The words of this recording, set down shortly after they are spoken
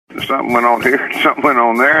Something went on here, something went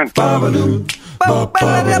on there.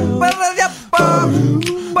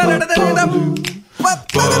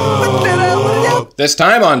 This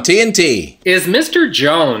time on TNT. Is Mr.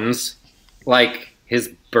 Jones like his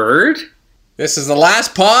bird? This is the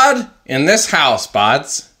last pod in this house,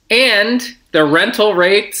 Bods. And the rental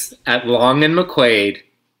rates at Long and McQuaid.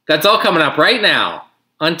 That's all coming up right now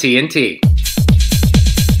on TNT.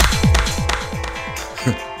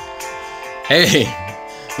 Hey,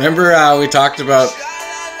 remember we talked about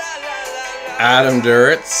Adam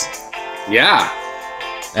Duritz? Yeah.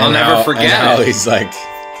 I'll never forget and how he's like,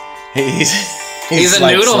 he's a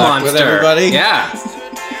like noodle monster. With everybody. Yeah.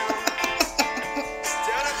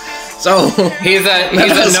 So he's a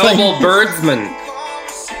noble birdsman.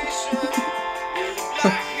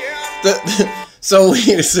 So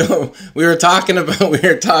we were talking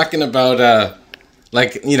about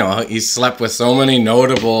like, you know, he slept with so many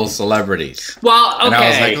notable celebrities. Well, okay. And I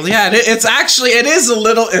was like, well, yeah,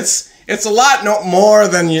 it's a lot more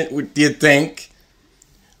than you'd think.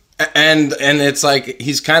 And it's like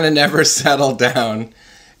he's kind of never settled down.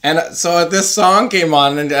 And so this song came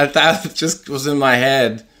on, and that just was in my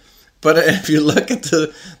head. But if you look at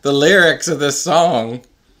the lyrics of this song,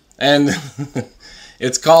 and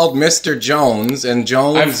it's called Mr. Jones, and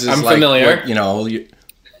Jones I'm is like, familiar. What, you know,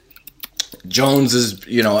 Jones is,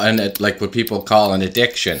 you know, and like what people call an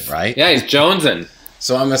addiction, right? Yeah, he's jonesing.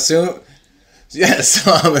 So I'm assuming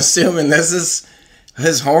this is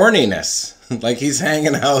his horniness. Like he's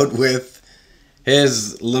hanging out with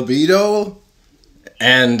his libido,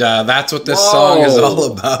 and that's what this song is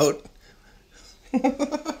all about.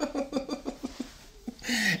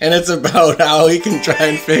 And it's about how he can try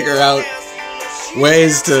and figure out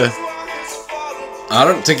ways to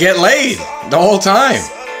get laid the whole time.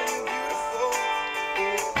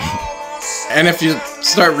 And if you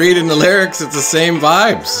start reading the lyrics, it's the same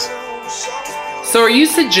vibes. So are you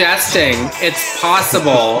suggesting it's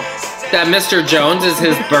possible that Mr. Jones is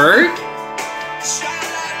his bird?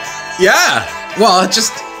 Yeah. Well,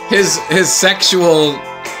 just his sexual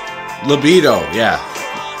libido, yeah.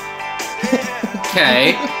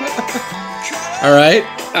 Okay. All right.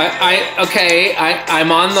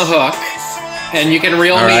 I'm on the hook, and you can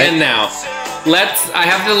reel me in now. I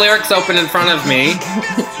have the lyrics open in front of me.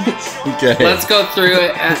 Okay. Let's go through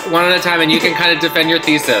it one at a time, and you can kind of defend your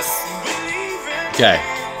thesis. Okay.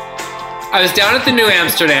 I was down at the New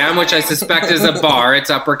Amsterdam, which I suspect is a bar.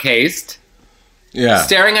 It's uppercased. Yeah.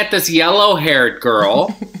 Staring at this yellow-haired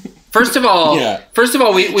girl. First of all,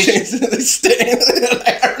 we staying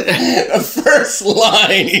there. The first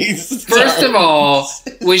line. First of all,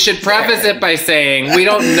 we should preface it by saying we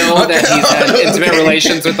don't know that he's had intimate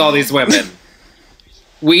relations with all these women.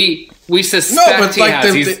 We suspect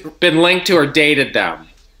he's been linked to or dated them,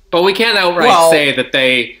 but we can't outright say that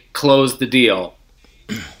they closed the deal.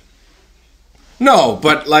 No,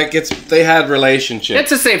 but like they had relationships.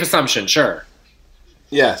 It's a safe assumption, sure.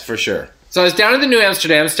 Yes, for sure. So I was down at the New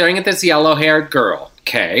Amsterdam staring at this yellow-haired girl.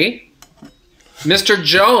 Okay. Mr.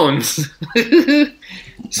 Jones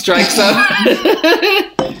strikes up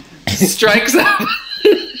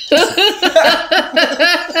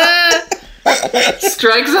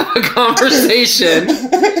a conversation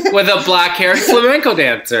with a black-haired flamenco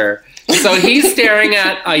dancer. So he's staring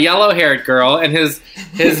at a yellow-haired girl, and his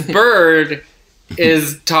bird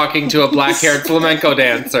is talking to a black-haired flamenco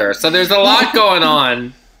dancer. So there's a lot going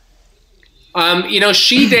on.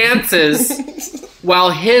 She dances while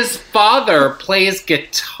his father plays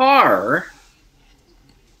guitar.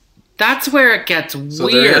 That's where it gets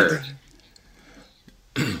weird.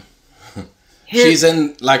 She's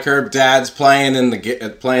in, like, her dad's playing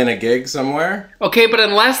a gig somewhere. Okay, but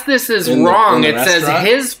unless this is wrong, it says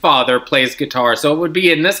his father plays guitar. So it would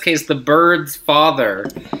be, in this case, the bird's father,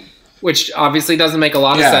 which obviously doesn't make a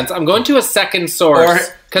lot of sense. I'm going to a second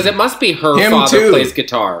source because it must be her father plays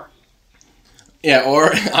guitar. Yeah,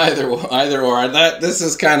 or either or. This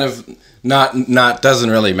is kind of not doesn't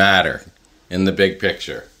really matter in the big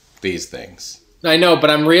picture. These things. I know, but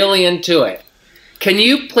I'm really into it. Can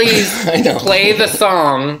you please play the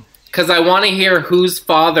song? Because I want to hear whose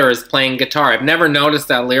father is playing guitar. I've never noticed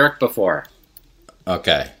that lyric before.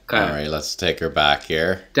 Okay. All right, let's take her back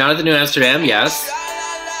here. Down at the New Amsterdam, yes.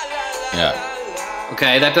 Yeah.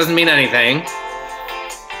 Okay, that doesn't mean anything.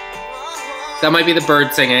 That might be the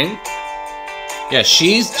bird singing. Yeah,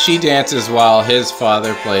 she dances while his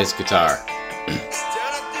father plays guitar.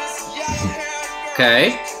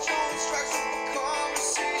 Okay.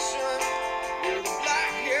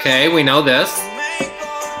 Okay, we know this.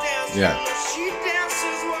 Yeah.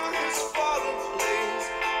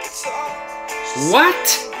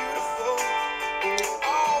 What?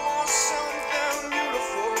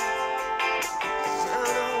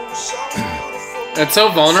 That's so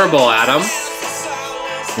vulnerable, Adam.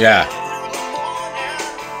 Yeah.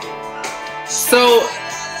 So,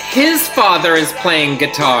 his father is playing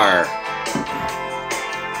guitar.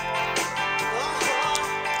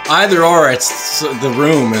 Either or, it's the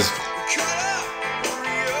room is.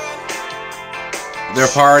 They're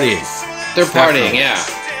partying. They're partying, yeah.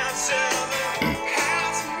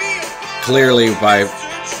 Clearly by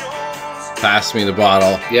pass me the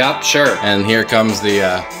bottle. Yep, sure. And here comes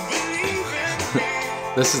the.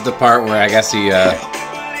 This is the part where I guess he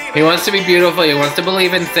wants to be beautiful. He wants to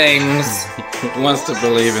believe in things. He wants to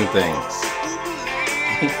believe in things.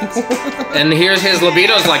 And here's his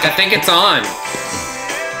libido's like, I think it's on.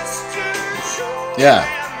 Yeah.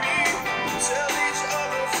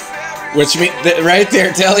 Which means right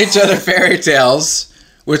there, tell each other fairy tales,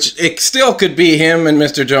 which it still could be him and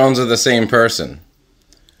Mr. Jones are the same person.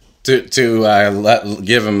 To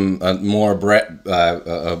give him a more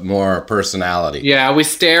personality. Yeah, we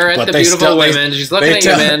stare at the beautiful women. She's looking at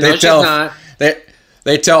you, man. No, she's not.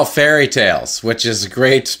 They tell fairy tales, which is a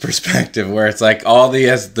great perspective, where it's like all the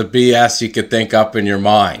BS you could think up in your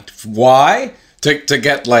mind. Why? To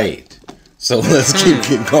get laid. So let's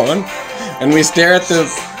keep going. And we stare at the...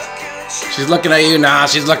 She's looking at you. Nah,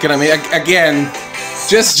 she's looking at me. Again,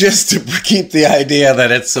 just to keep the idea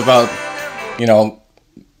that it's about,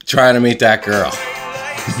 trying to meet that girl.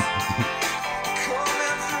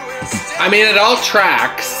 I mean, it all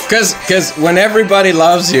tracks. Because when everybody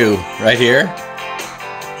loves you, right here,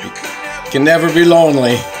 you can never be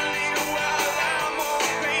lonely.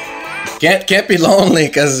 Can't be lonely,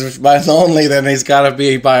 because if by lonely, then he's got to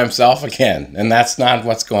be by himself again. And that's not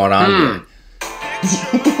what's going on here.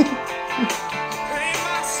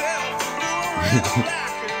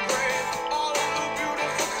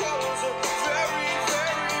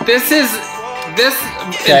 This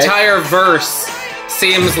entire verse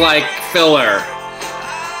seems like filler.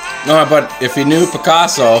 No, but if you knew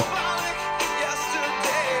Picasso,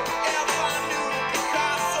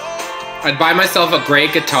 I'd buy myself a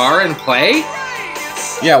great guitar and play.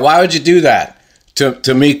 Yeah, why would you do that?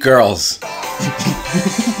 To meet girls.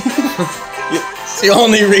 It's the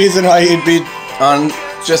only reason why you'd be on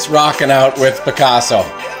just rocking out with Picasso.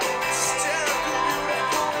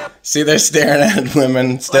 See, they're staring at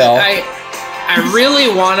women still. I really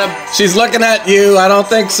want to... She's looking at you. I don't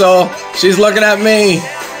think so. She's looking at me.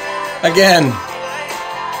 Again.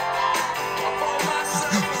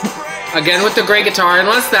 Again with the great guitar,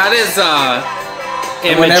 unless that is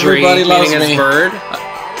imagery, when everybody loves me, bird.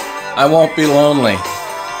 I won't be lonely.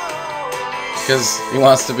 Because he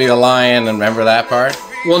wants to be a lion, and remember that part?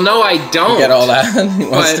 Well, no, I don't. You get all that?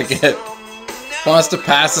 He wants to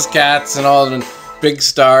pass his cats and all the big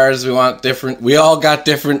stars. We all got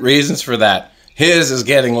different reasons for that. His is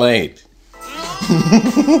getting laid.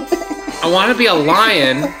 I want to be a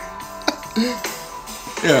lion.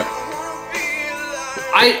 Yeah.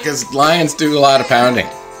 Because lions do a lot of pounding.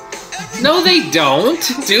 No, they don't.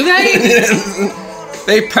 Do they?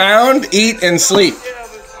 They pound, eat, and sleep.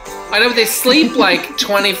 I know, but they sleep like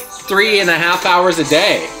 23 and a half hours a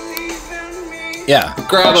day. Yeah.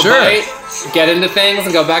 Grab a bite, get into things,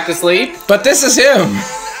 and go back to sleep. But this is him.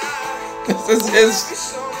 This is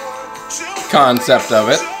his concept of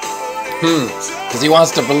it. Because he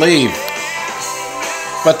wants to believe.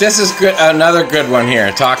 But this is good. Another good one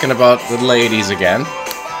here. Talking about the ladies again.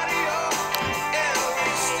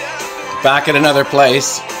 Back at another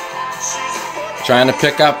place. Trying to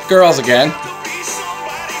pick up girls again.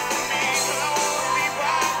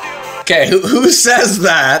 Okay, who says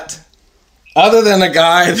that? Other than a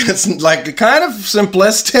guy that's like kind of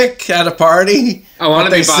simplistic at a party. I want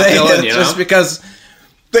to be Bob Dylan, just because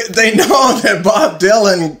they know that Bob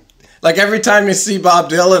Dylan, like every time you see Bob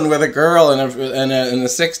Dylan with a girl in the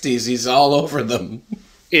 60s, he's all over them.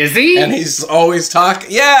 Is he? And he's always talking.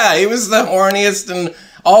 Yeah, he was the horniest and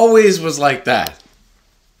always was like that.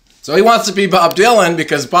 So he wants to be Bob Dylan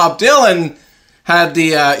because Bob Dylan had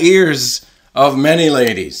the ears of many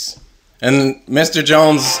ladies. And Mr.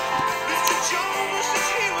 Jones,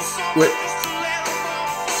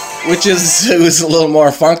 which is, it was a little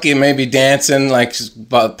more funky, maybe dancing, like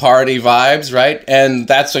party vibes, right? And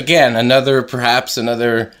that's, again, perhaps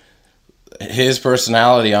another his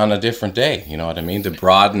personality on a different day, you know what I mean? To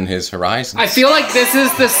broaden his horizons. I feel like this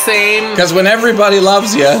is the same... Because when everybody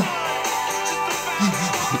loves you...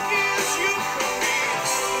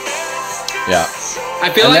 Yeah.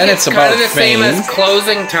 I feel like it's kind of the same as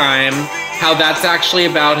Closing Time, how that's actually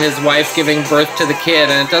about his wife giving birth to the kid,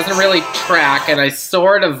 and it doesn't really track, and I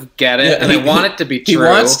sort of get it, and I want it to be true.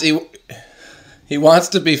 He wants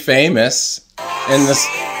to be famous in this...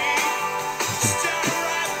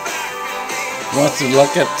 wants to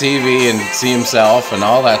look at TV and see himself and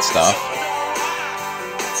all that stuff.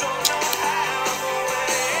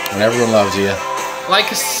 And everyone loves you. Like,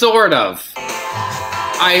 sort of.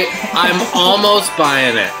 I'm almost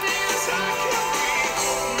buying it.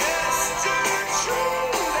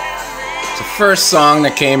 It's the first song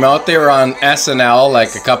that came out. They were on SNL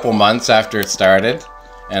like a couple months after it started.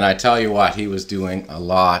 And I tell you what, he was doing a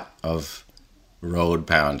lot of road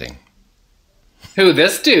pounding. Who,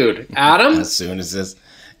 this dude? Adam? As soon as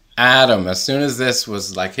this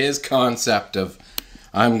was like his concept of,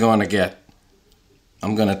 I'm going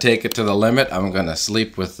to take it to the limit. I'm going to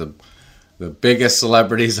sleep with the biggest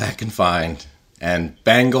celebrities I can find. And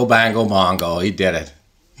bangle, bangle, bongo. He did it.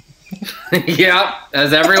 Yep.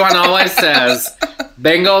 As everyone always says.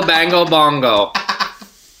 Bingo, bangle, bongo.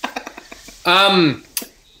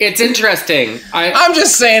 It's interesting. I'm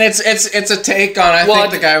just saying it's a take on, I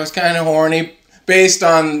think the guy was kind of horny based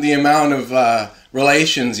on the amount of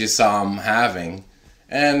relations you saw him having.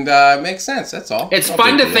 And it makes sense, that's all. It's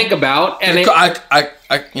fun to think about, and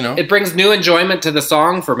it brings new enjoyment to the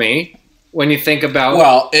song for me when you think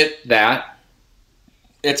about that.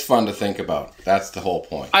 It's fun to think about. That's the whole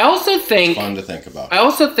point. I also think it's fun to think about. I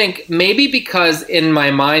also think maybe because in my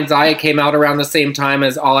mind's eye it came out around the same time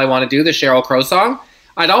as All I Want to Do, the Sheryl Crow song,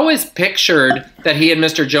 I'd always pictured that he and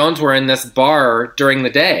Mr. Jones were in this bar during the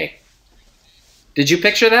day. Did you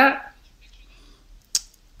picture that?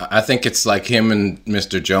 I think it's like him and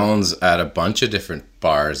Mr. Jones at a bunch of different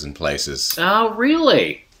bars and places. Oh,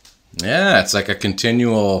 really? Yeah, it's like a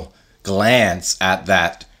continual glance at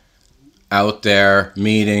that out there,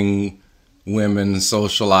 meeting women,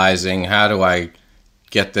 socializing. How do I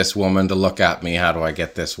get this woman to look at me? How do I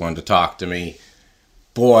get this one to talk to me?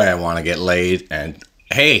 Boy, I want to get laid. And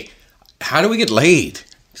hey, how do we get laid?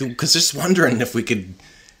 Because just wondering if we could,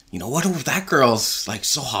 what if that girl's like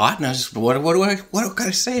so hot? And I just, what can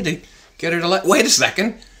I say to get her to wait a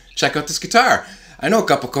second, check out this guitar. I know a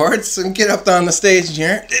couple chords, and get up on the stage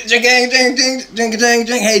here. Jing, jing, jing, jing, jing,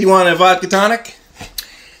 jing. Hey, do you want a vodka tonic?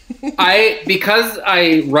 Because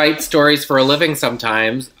I write stories for a living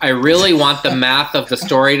sometimes, I really want the math of the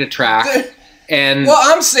story to track. And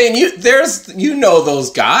I'm saying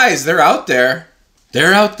those guys, they're out there.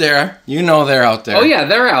 They're out there. They're out there. Oh yeah,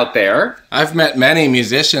 they're out there. I've met many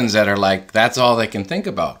musicians that are like, that's all they can think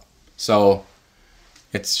about. So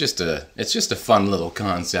it's just a fun little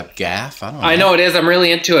concept gaff. I know it is. I'm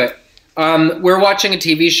really into it. We're watching a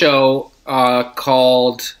TV show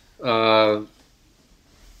called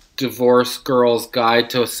Divorce Girl's Guide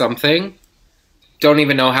to Something. Don't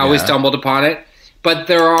even know how we stumbled upon it. But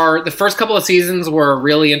the first couple of seasons were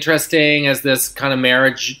really interesting as this kind of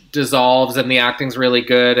marriage dissolves and the acting's really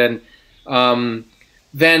good. And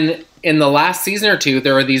then in the last season or two,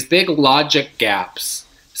 there are these big logic gaps.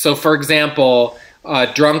 So, for example, a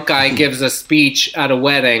drunk guy gives a speech at a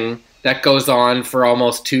wedding that goes on for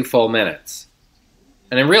almost 2 full minutes.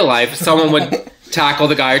 And in real life, someone would tackle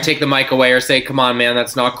the guy or take the mic away or say, come on, man,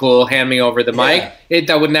 that's not cool. Hand me over the mic.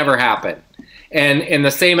 That would never happen. And in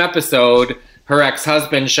the same episode, her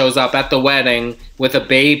ex-husband shows up at the wedding with a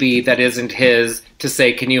baby that isn't his to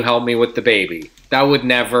say, can you help me with the baby? That would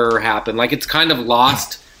never happen. Like, it's kind of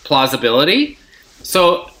lost plausibility.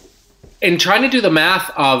 So in trying to do the math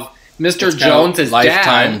of Mr. Jones's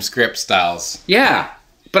lifetime dad, script styles. Yeah.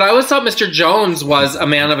 But I always thought Mr. Jones was a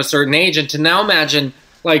man of a certain age. And to now imagine,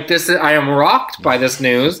 like, this, I am rocked by this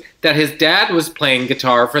news that his dad was playing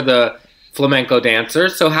guitar for the flamenco dancer.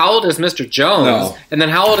 So how old is Mr. Jones? No. And then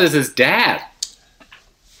how old is his dad?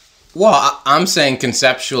 Well, I'm saying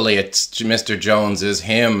conceptually, it's Mr. Jones is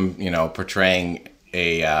him, portraying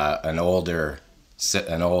an older,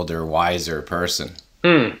 wiser person.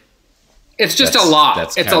 It's just a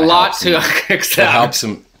lot. It's a lot to accept.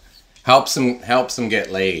 Helps him get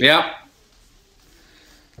laid. Yep.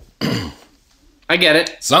 I get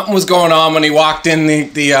it. Something was going on when he walked in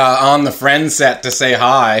the on the Friends set to say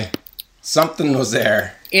hi. Something was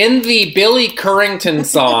there. In the Billy Currington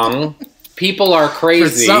song, People Are Crazy.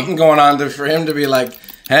 There's something going on for him to be like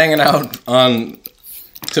hanging out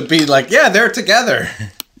to be like, yeah, they're together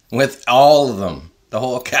with all of them, the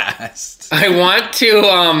whole cast. I want to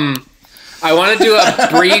do a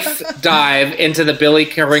brief dive into the Billy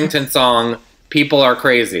Currington song, People Are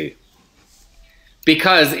Crazy.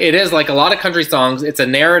 Because it is like a lot of country songs, it's a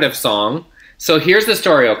narrative song. So here's the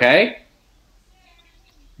story, okay?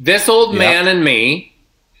 This old man and me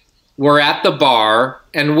were at the bar,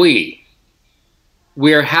 and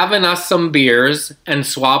we're having us some beers and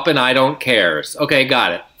swapping I don't cares. Okay,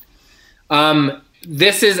 got it.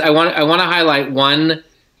 This is I want to highlight one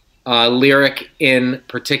lyric in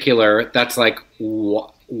particular that's like,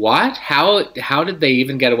 what? How did they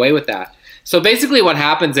even get away with that? So basically what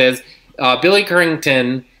happens is Billy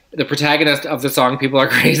Currington, the protagonist of the song People Are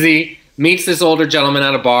Crazy, meets this older gentleman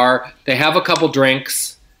at a bar. They have a couple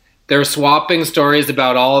drinks. They're swapping stories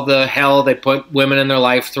about all the hell they put women in their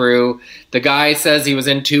life through. The guy says he was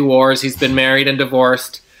in 2 wars. He's been married and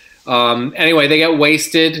divorced. Anyway, they get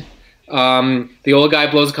wasted. The old guy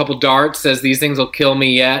blows a couple darts, says these things will kill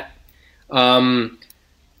me yet.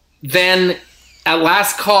 Then at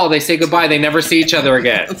last call, they say goodbye. They never see each other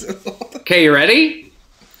again. Okay, you ready?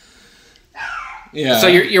 Yeah. So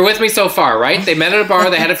you're with me so far, right? They met at a bar.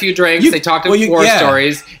 They had a few drinks. They talked war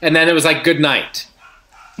stories. And then it was like, good night.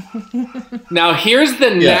 Now, here's the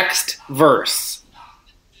next verse.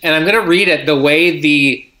 And I'm going to read it the way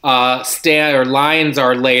the lines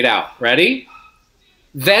are laid out. Ready?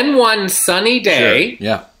 Then one sunny day,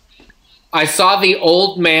 I saw the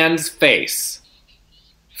old man's face.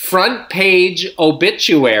 Front page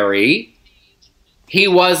obituary. He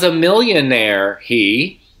was a millionaire,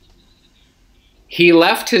 he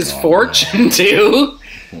left his fortune to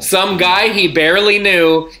some guy he barely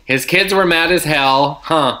knew. His kids were mad as hell.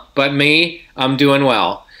 But me, I'm doing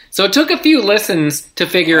well. So it took a few listens to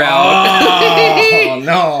figure out. Oh,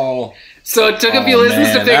 no. So it took a few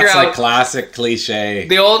listens to figure out. That's like classic cliche.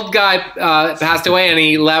 The old guy passed away, and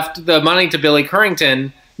he left the money to Billy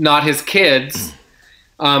Currington, not his kids.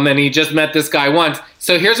 And he just met this guy once.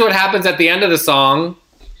 So here's what happens at the end of the song.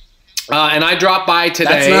 And I dropped by today.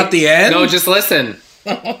 That's not the end? No, just listen.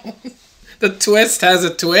 The twist has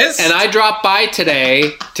a twist? And I dropped by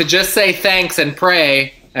today to just say thanks and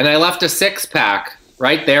pray, and I left a 6-pack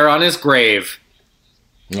right there on his grave.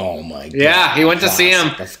 Oh, my God. Yeah, he went to see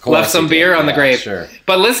him. Left some beer on the grave. Sure.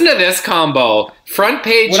 But listen to this combo. Front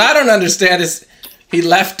page. What I don't understand is he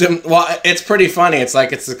left him. Well, it's pretty funny. It's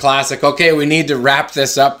like it's the classic, okay, we need to wrap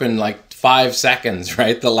this up in like 5 seconds,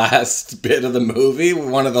 right? The last bit of the movie,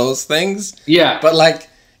 one of those things. Yeah. But like,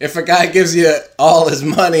 if a guy gives you all his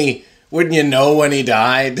money, wouldn't you know when he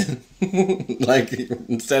died? Like,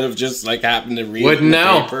 instead of just like having to read Wouldn't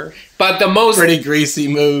know. paper. But the most pretty greasy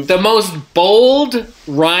move. The most bold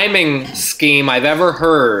rhyming scheme I've ever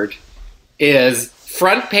heard is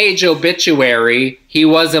front page obituary. He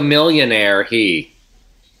was a millionaire. He.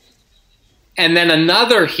 And then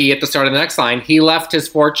another he at the start of the next line. He left his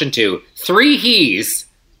fortune to. 3 he's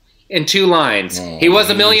in 2 lines. Oh, he was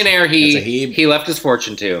a millionaire. He left his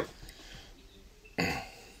fortune to.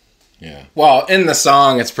 Yeah. Well, in the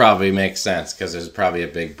song, it's probably makes sense because there's probably a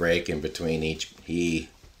big break in between each he.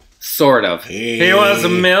 Sort of. He was a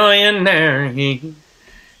millionaire. He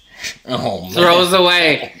throws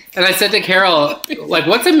away. And I said to Carol, like,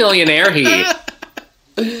 what's a millionaire he?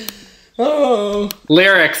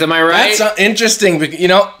 Lyrics, am I right? That's interesting, you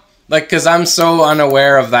know, like, because I'm so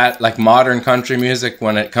unaware of that, like, modern country music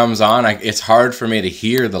when it comes on. It's hard for me to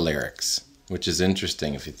hear the lyrics. Which is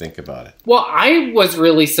interesting if you think about it. Well, I was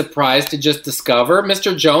really surprised to just discover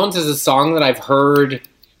Mr. Jones is a song that I've heard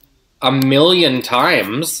a million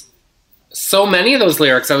times. So many of those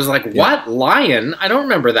lyrics, I was like, what? Lion? I don't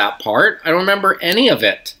remember that part. I don't remember any of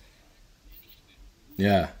it.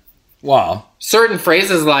 Yeah. Well. Certain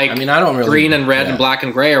phrases like I don't really, green and red and black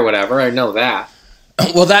and gray or whatever, I know that.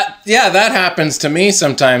 Well, that happens to me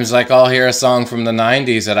sometimes. Like, I'll hear a song from the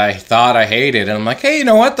 90s that I thought I hated, and I'm like, hey, you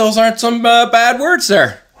know what? Those aren't some bad words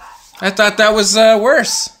there. I thought that was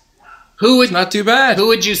worse. It's not too bad. Who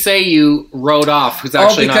would you say you wrote off who's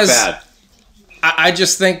actually not bad? I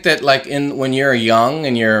just think that, like, when you're young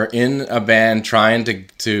and you're in a band trying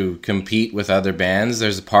to compete with other bands,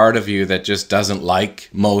 there's a part of you that just doesn't like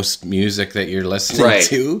most music that you're listening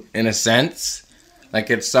to, in a sense. Like,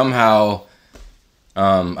 it's somehow...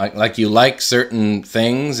 like you like certain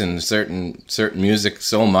things and certain music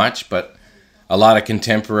so much, but a lot of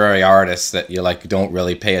contemporary artists that you like don't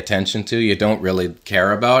really pay attention to, you don't really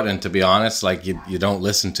care about, and to be honest, like you don't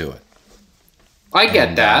listen to it. I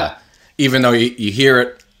get that. Even though you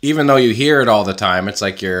hear it all the time, it's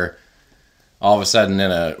like you're all of a sudden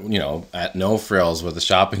in at No Frills with a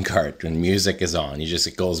shopping cart and music is on.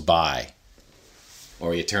 It goes by,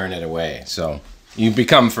 or you turn it away. So. You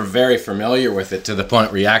become very familiar with it to the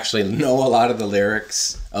point where you actually know a lot of the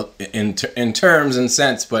lyrics in terms and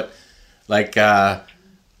sense, but like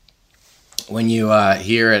when you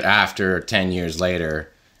hear it after 10 years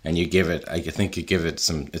later and you give it, I think you give it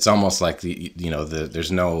some. It's almost like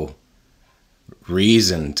there's no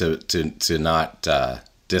reason to not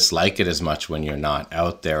dislike it as much when you're not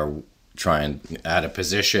out there trying at a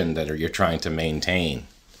position that you're trying to maintain.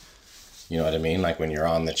 You know what I mean? Like when you're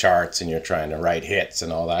on the charts and you're trying to write hits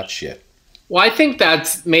and all that shit. Well, I think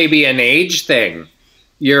that's maybe an age thing.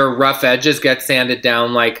 your rough edges get sanded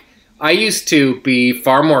down. Like, I used to be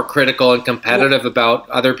far more critical and competitive about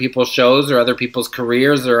other people's shows or other people's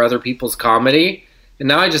careers or other people's comedy. And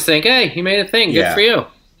now I just think, hey, you made a thing. Good for you.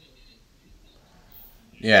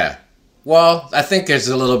 Yeah. Well, I think there's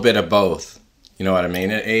a little bit of both. You know what I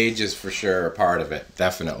mean? Age is for sure a part of it,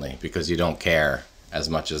 definitely, because you don't care as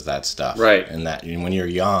much as that stuff. Right. And that when you're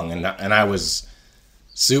young, and I was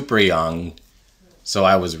super young, so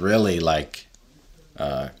I was really like,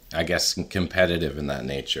 I guess, competitive in that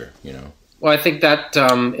nature, you know. Well, I think that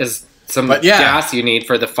is some gas you need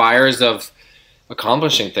for the fires of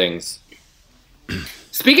accomplishing things.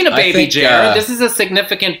 Speaking of Baby Jared, this is a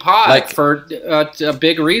significant pod for a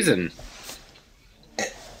big reason.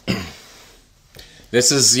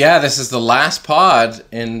 This is the last pod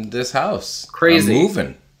in this house. Crazy. I'm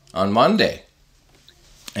moving on Monday.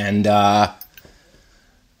 And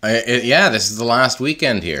this is the last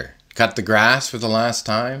weekend here. Cut the grass for the last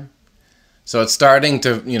time. So it's starting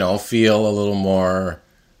to, you know, feel a little more,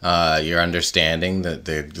 you're understanding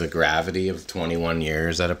the gravity of 21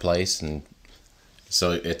 years at a place. And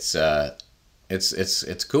so it's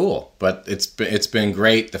cool. But it's been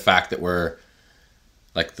great, the fact that we're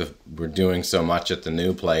doing so much at the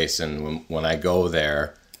new place, and when I go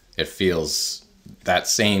there, it feels that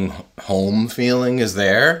same home feeling is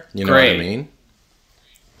there. You know what I mean?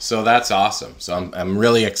 So that's awesome. So I'm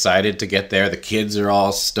really excited to get there. The kids are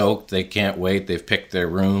all stoked. They can't wait. They've picked their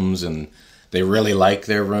rooms, and they really like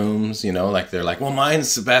their rooms. You know, like they're like, well,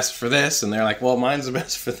 mine's the best for this, and they're like, well, mine's the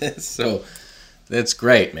best for this. So it's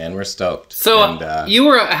great, man. We're stoked. So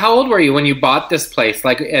how old were you when you bought this place?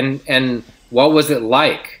 Like, and what was it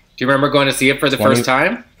like? Do you remember going to see it for the first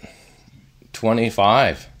time?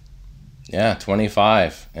 25. Yeah,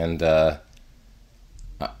 25. And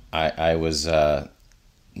I was,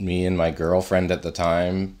 me and my girlfriend at the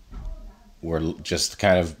time were just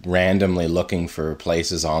kind of randomly looking for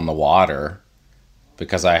places on the water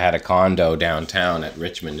because I had a condo downtown at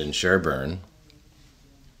Richmond and Sherbourne.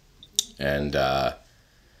 And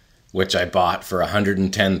which I bought for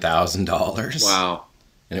 $110,000. Wow.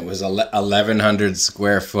 And it was a 1,100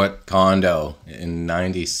 square foot condo in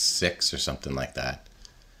 96 or something like that.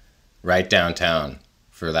 Right downtown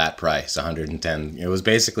for that price, 110. It was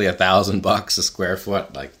basically $1,000 a square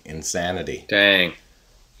foot, like insanity. Dang.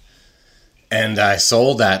 And I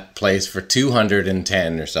sold that place for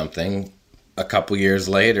 210 or something a couple years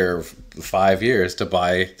later, 5 years, to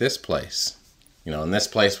buy this place. You know, and this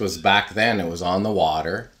place was back then, it was on the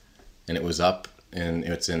water, and it was up, and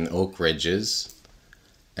it's in Oak Ridges.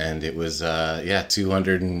 And it was,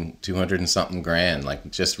 200 and something grand, like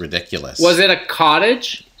just ridiculous. Was it a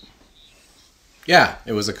cottage? Yeah,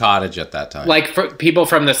 it was a cottage at that time. Like people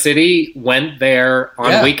from the city went there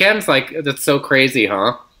on weekends? Like, that's so crazy,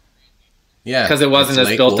 huh? Yeah. Because it wasn't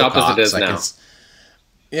as built up as it is now.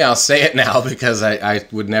 I'll say it now because I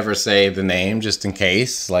would never say the name just in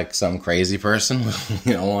case, like some crazy person,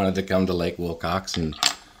 wanted to come to Lake Wilcox and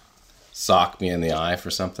sock me in the eye for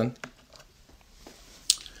something.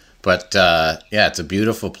 But, it's a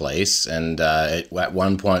beautiful place, and it at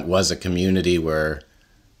one point was a community where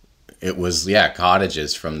it was,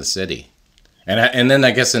 cottages from the city. And then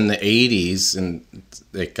I guess in the 80s, and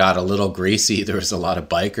it got a little greasy, there was a lot of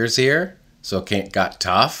bikers here, so it got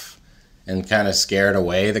tough and kind of scared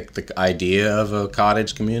away the idea of a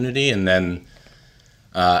cottage community. And then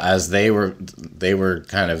as they were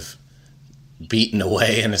kind of beaten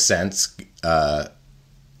away, in a sense,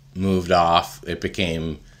 moved off, it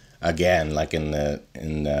became... Again, like in the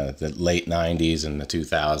late 90s and the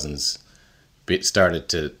 2000s, it started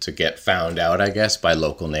to get found out, I guess, by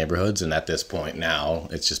local neighborhoods. And at this point now,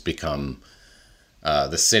 it's just become,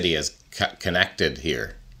 the city is connected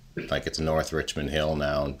here. Like it's North Richmond Hill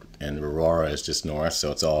now, and Aurora is just north,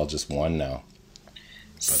 so it's all just one now.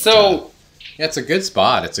 But, it's a good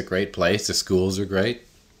spot. It's a great place. The schools are great.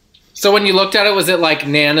 So when you looked at it, was it like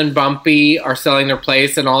Nan and Bumpy are selling their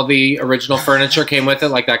place and all the original furniture came with it,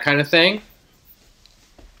 like that kind of thing?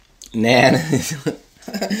 Nan,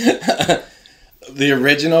 the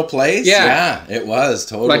original place? Yeah, it was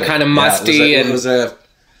totally. Like kind of musty It was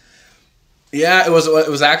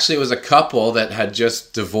a couple that had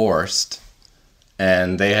just divorced,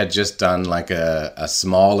 and they had just done like a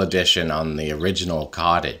small addition on the original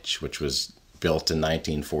cottage, which was built in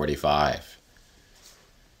 1945.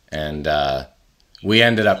 And we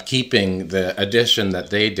ended up keeping the addition that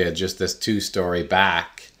they did, just this 2-story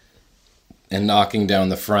back, and knocking down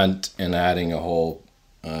the front and adding a whole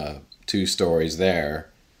 2 stories there.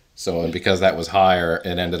 So, and because that was higher,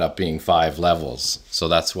 it ended up being 5 levels. So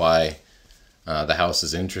that's why the house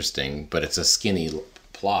is interesting, but it's a skinny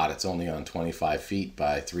plot. It's only on 25 feet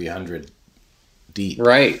by 300 deep.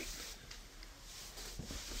 Right.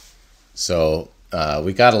 So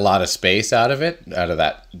we got a lot of space out of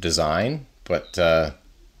that design. But that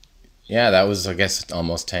was, I guess,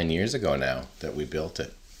 almost 10 years ago now that we built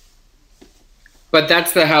it. But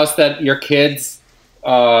that's the house that your kids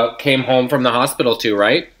came home from the hospital to,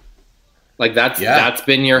 right? Like that's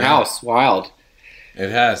been your house. Wild. It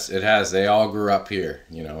has. They all grew up here,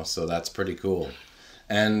 so that's pretty cool.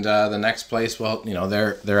 And the next place, well,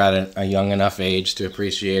 they're at a young enough age to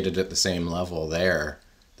appreciate it at the same level there,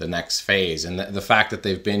 the next phase. And the fact that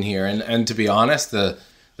they've been here, and to be honest, the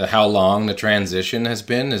how long the transition has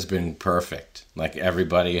been perfect. Like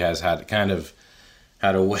everybody has had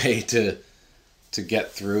a way to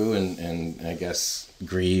get through and I guess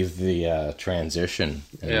grieve the transition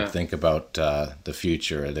and think about the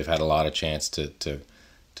future. They've had a lot of chance to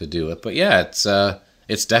do it. But yeah,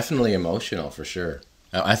 it's definitely emotional for sure.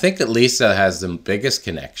 I think that Lisa has the biggest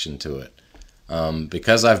connection to it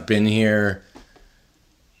because I've been here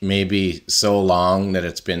maybe so long that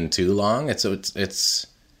it's been too long. It's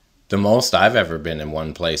the most I've ever been in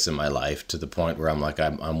one place in my life, to the point where I'm like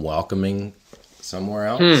I'm welcoming somewhere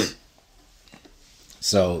else.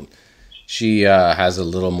 So she has a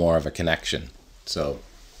little more of a connection. So,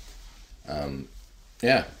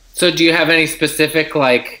 yeah. So do you have any specific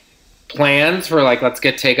plans for let's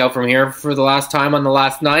get takeout from here for the last time on the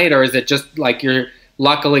last night? Or is it just you're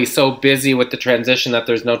luckily so busy with the transition that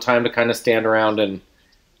there's no time to kind of stand around and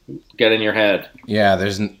get in your head? Yeah,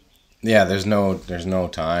 there's no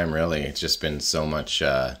time really. It's just been so much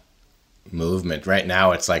movement. Right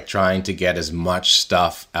now it's trying to get as much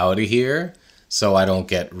stuff out of here so I don't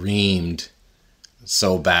get reamed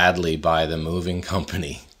so badly by the moving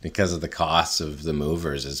company, because of the costs of the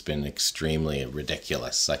movers has been extremely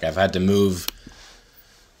ridiculous. I've had to move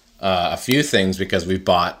a few things because we've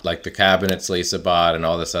bought the cabinets Lisa bought and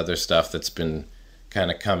all this other stuff that's been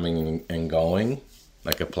kind of coming and going,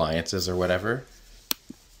 like appliances or whatever.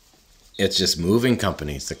 It's just moving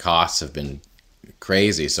companies. The costs have been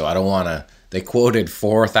crazy. So I don't want to, they quoted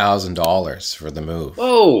 $4,000 for the move.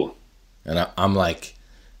 Whoa. And I'm like,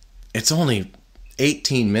 it's only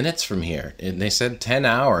 18 minutes from here. And they said 10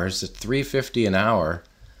 hours at $350 an hour.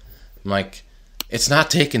 I'm like, it's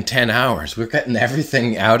not taking 10 hours. We're getting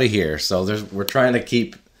everything out of here. So we're trying to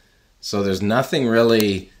keep, so there's nothing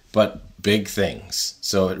really but big things.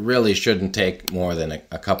 So it really shouldn't take more than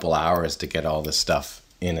a couple hours to get all this stuff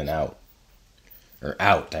in and out. Or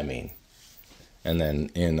out, I mean. And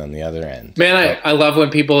then in on the other end. Man, I love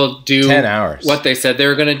when people do 10 hours. What they said they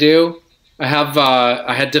were going to do. I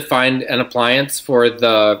had to find an appliance for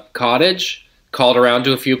the cottage, called around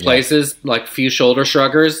to a few places, a few shoulder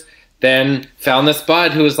shruggers, then found this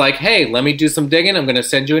bud who was like, hey, let me do some digging. I'm going to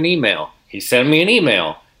send you an email. He sent me an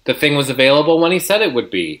email. The thing was available when he said it would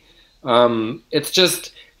be. It's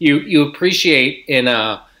just, you appreciate in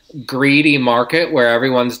a greedy market where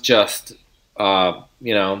everyone's just,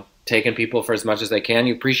 taking people for as much as they can.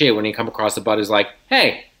 You appreciate when you come across a bud who's like,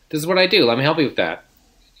 hey, this is what I do. Let me help you with that.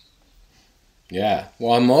 Yeah.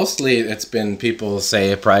 Well, mostly it's been people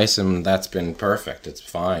say a price and that's been perfect. It's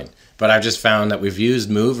fine. But I've just found that we've used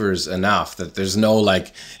movers enough that there's no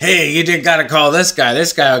hey, you got to call this guy.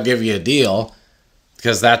 This guy will give you a deal.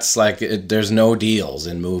 Because that's there's no deals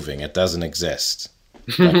in moving. It doesn't exist.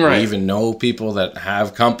 Right. We even know people that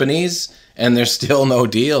have companies and there's still no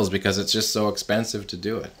deals because it's just so expensive to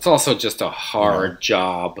do it. It's also just a hard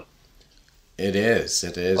job. It is.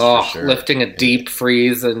 Oh, for sure. Lifting a deep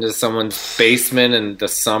freeze into someone's basement in the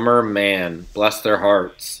summer, man, bless their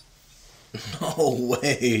hearts. No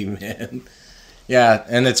way, man. Yeah,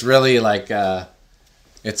 and it's really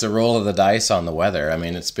it's a roll of the dice on the weather. I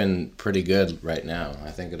mean, it's been pretty good right now.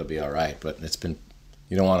 I think it'll be all right, but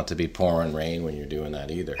you don't want it to be pouring rain when you're doing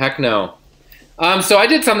that either. Heck no. So I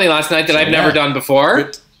did something last night that I've never done before.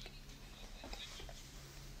 Good.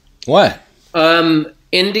 What?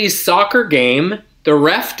 Indy's soccer game, the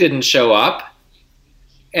ref didn't show up.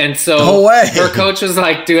 And so no way. Her coach was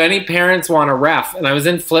like, do any parents want a ref? And I was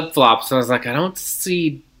in flip-flops, and I was like, I don't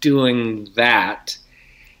see doing that.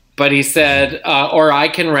 But he said, or I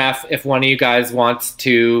can ref if one of you guys wants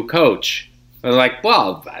to coach. I was like,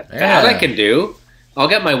 well, that I can do. I'll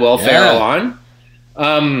get my Will Ferrell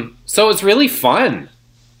on. So it's really fun.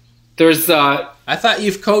 There's I thought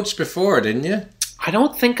you've coached before, didn't you? I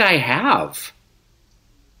don't think I have.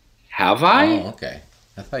 Have I? Oh, okay.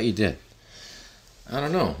 I thought you did. I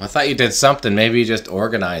don't know. I thought you did something. Maybe you just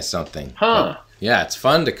organized something. Huh. But yeah, it's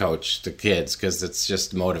fun to coach the kids because it's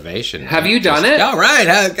just motivation. Have you done it? All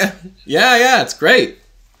right. Yeah, it's great.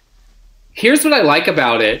 Here's what I like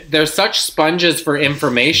about it. They're such sponges for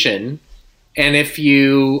information. And if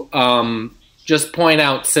you just point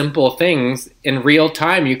out simple things in real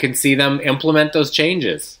time, you can see them implement those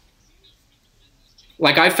changes.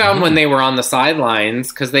 Like I found when they were on the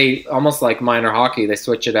sidelines, because they almost like minor hockey, they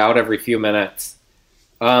switch it out every few minutes.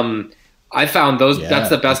 I found that's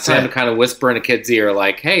the best time to kind of whisper in a kid's ear,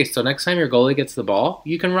 like, hey, so next time your goalie gets the ball,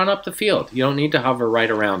 you can run up the field. You don't need to hover right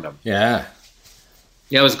around him. Yeah.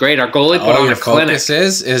 Yeah, it was great. Our goalie put on a clinic.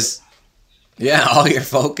 All your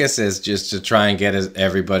focus is just to try and get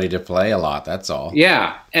everybody to play a lot. That's all.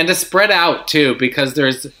 Yeah, and to spread out, too, because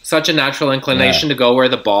there's such a natural inclination to go where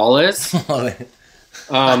the ball is.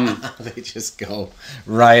 They just go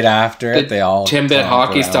right after it. They all Timbit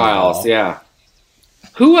hockey styles, yeah.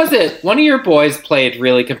 Who was it? One of your boys played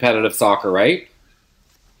really competitive soccer, right?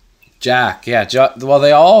 Jack, yeah. Well,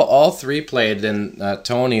 they all three played, and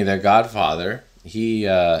Tony, their godfather,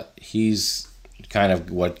 he's kind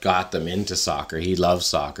of what got them into soccer. He loves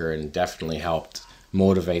soccer and definitely helped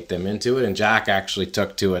motivate them into it. And Jack actually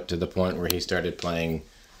took to it to the point where he started playing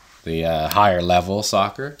the higher level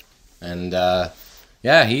soccer. And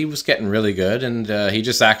he was getting really good. And he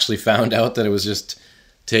just actually found out that it was just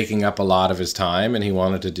taking up a lot of his time and he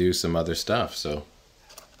wanted to do some other stuff. So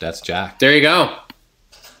that's Jack. There you go.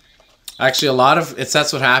 Actually,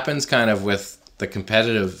 that's what happens kind of with the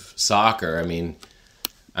competitive soccer. I mean,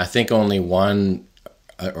 I think only one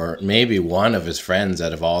or maybe one of his friends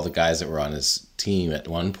out of all the guys that were on his team at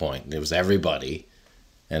one point. It was everybody.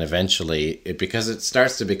 And eventually, because it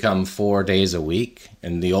starts to become 4 days a week.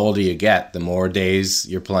 And the older you get, the more days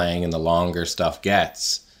you're playing and the longer stuff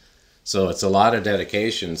gets. So it's a lot of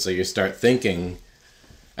dedication. So you start thinking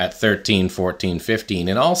at 13, 14, 15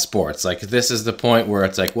 in all sports. Like this is the point where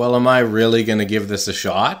it's like, well, am I really going to give this a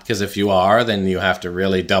shot? Because if you are, then you have to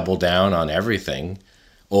really double down on everything.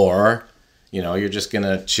 Or, you're just going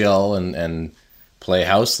to chill and play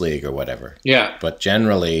house league or whatever. Yeah. But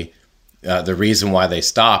generally, the reason why they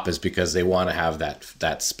stop is because they want to have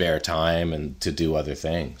that spare time and to do other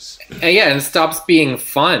things. And it stops being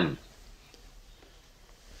fun.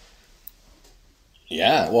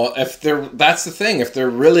 Yeah, well, that's the thing. If they're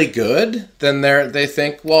really good, then they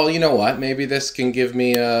think, well, you know what? Maybe this can give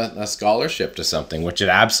me a scholarship to something, which it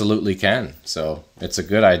absolutely can. So it's a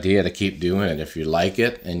good idea to keep doing it if you like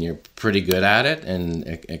it and you're pretty good at it, and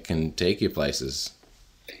it can take you places.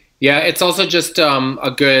 Yeah, it's also just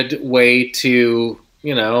a good way to,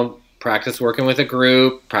 practice working with a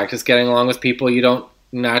group, practice getting along with people you don't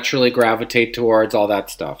naturally gravitate towards, all that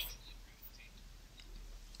stuff.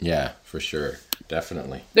 Yeah, for sure.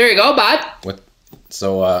 Definitely. There you go, bud. What?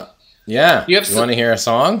 So, yeah. You want to hear a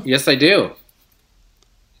song? Yes, I do.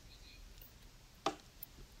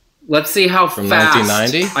 Let's see how from fast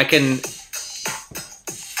 1990? I can.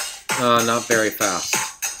 Not very fast.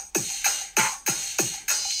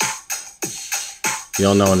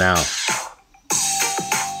 You'll know now.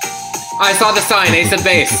 I saw the sign, Ace of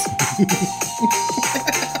Base.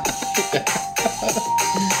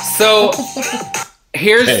 So.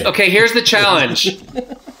 Here's the challenge.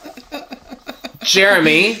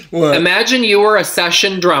 Jeremy, what? Imagine you were a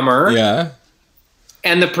session drummer. Yeah.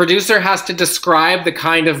 And the producer has to describe the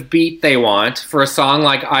kind of beat they want for a song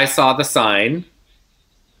like I Saw the Sign.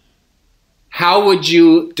 How would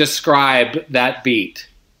you describe that beat?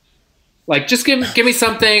 Like, just give me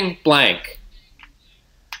something blank.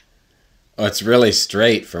 Oh, it's really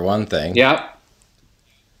straight for one thing. Yep.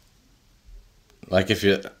 Like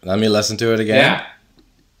let me listen to it again. Yeah.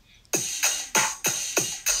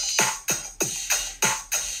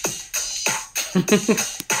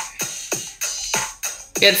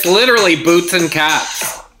 It's literally Boots and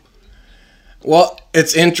Cats. Well,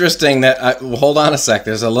 it's interesting that hold on a sec.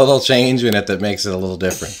 There's a little change in it that makes it a little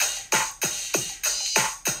different.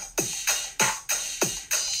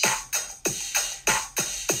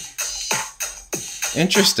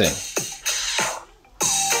 Interesting.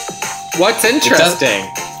 What's interesting?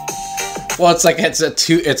 Well, it's like it's a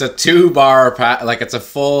 2-bar like it's a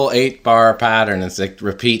full 8-bar pattern. It's like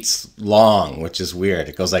repeats long, which is weird.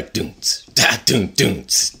 It goes like doons, da doon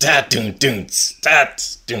doons, da doon doons, da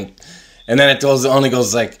doon, and then it only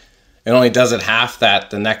does it half that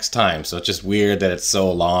the next time. So it's just weird that it's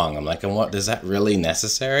so long. I'm like, and what is that really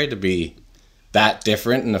necessary to be that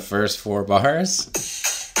different in the first 4 bars?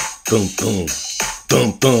 Boom, boom,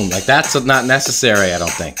 boom, boom. Like that's not necessary. I don't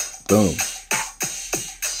think. Boom.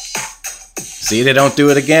 See, they don't do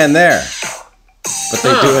it again there, but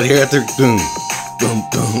they do it here at the boom, boom,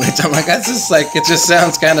 boom. I'm like, that's just like, it just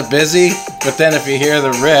sounds kind of busy, but then if you hear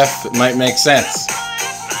the riff, it might make sense.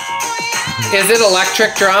 Is it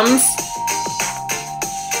electric drums?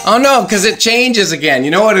 Oh no, because it changes again.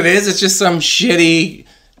 You know what it is? It's just some shitty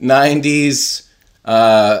 90s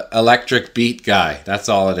electric beat guy. That's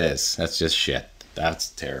all it is. That's just shit. That's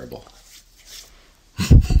terrible.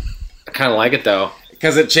 I kind of like it though.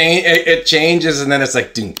 Because it changes and then it's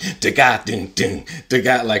like ding da ding ding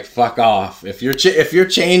da, like fuck off. If you're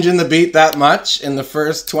changing the beat that much in the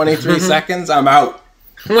first 23 seconds, I'm out.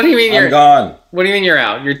 What do you mean I'm gone? What do you mean you're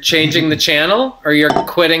out? You're changing the channel or you're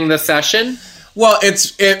quitting the session? Well,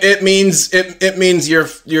 it means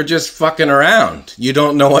you're just fucking around. You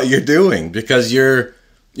don't know what you're doing because you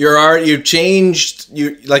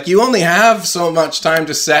only have so much time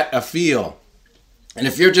to set a feel. And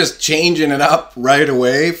if you're just changing it up right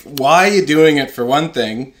away, why are you doing it for one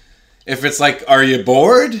thing? If it's like, are you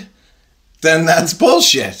bored? Then that's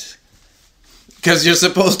bullshit. Because you're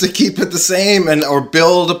supposed to keep it the same or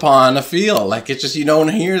build upon a feel. Like it's just, you don't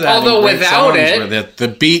hear that. Although without it, where the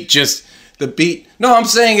beat. No, I'm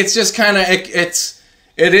saying it's just kind of, it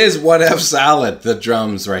is what F salad, the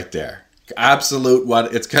drums right there. Absolute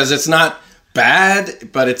what, it's because it's not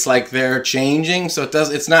bad, but it's like they're changing. So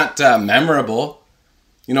it's not memorable.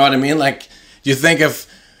 You know what I mean? Like, you think if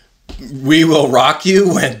We Will Rock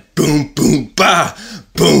You went boom, boom, ba,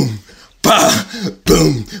 boom, ba,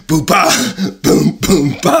 boom, boom, ba, boom,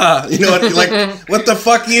 boom, ba. You know what? Like, what the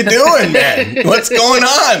fuck are you doing, man? What's going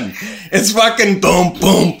on? It's fucking boom,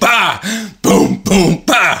 boom, ba, boom, boom,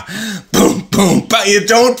 ba, boom, boom, ba. You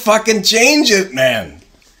don't fucking change it, man.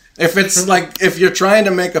 If it's like, if you're trying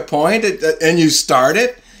to make a point and you start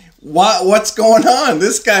it, what's going on?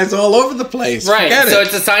 This guy's all over the place. Right. So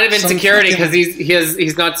it's a sign of insecurity because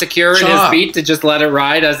he's not secure in his beat to just let it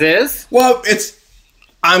ride as is. Well, it's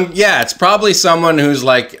probably someone who's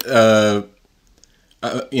like not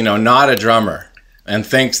a drummer and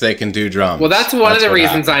thinks they can do drums. Well, that's one of the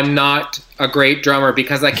reasons I'm not a great drummer,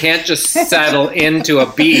 because I can't just settle into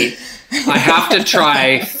a beat. I have to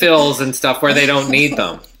try fills and stuff where they don't need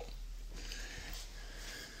them.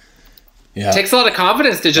 Yeah. It takes a lot of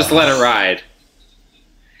confidence to just let it ride.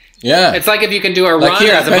 Yeah. It's like if you can do a run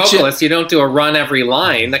as a vocalist, you don't do a run every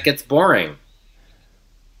line. That gets boring.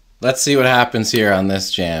 Let's see what happens here on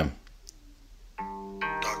this jam.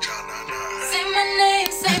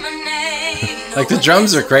 Like the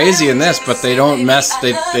drums are crazy in this, but they don't mess.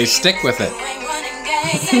 They stick with it.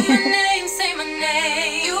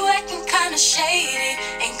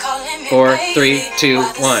 4, 3, 2, 1.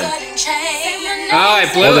 Oh, I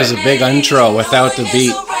blew it. There's a big intro without the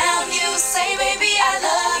beat.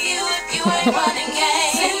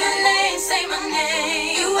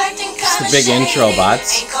 It's the big intro,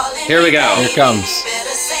 bots. Here we go. Here it comes.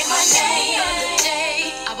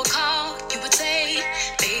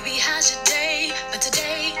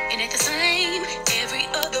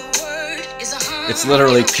 It's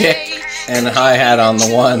literally kick and hi-hat on the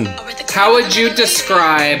one. How would you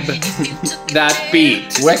describe that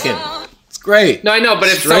beat? Wicked. It's great. No, I know, but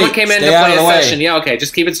if someone came in to play a session, yeah, okay,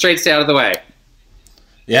 just keep it straight, stay out of the way.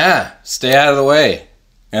 Yeah, stay out of the way.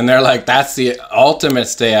 And they're like, that's the ultimate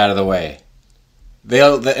stay out of the way.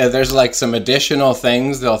 There's like some additional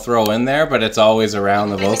things they'll throw in there, but it's always around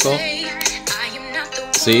the vocal.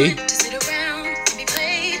 See?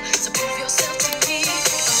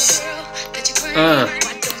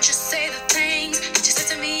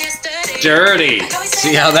 Dirty.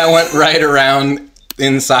 See how that went right around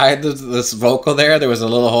inside this vocal there? There was a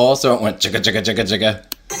little hole, so it went chugga chugga chugga chugga.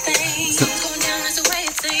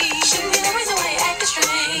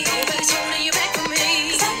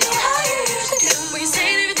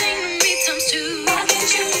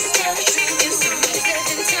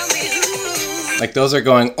 Like those are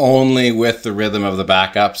going only with the rhythm of the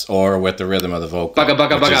backups or with the rhythm of the vocal.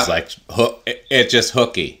 Which is like it's just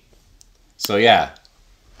hooky. So yeah.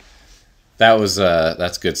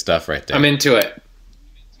 That's good stuff right there. I'm into it.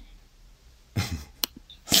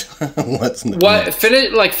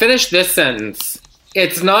 Finish this sentence.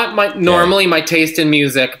 It's not normally my taste in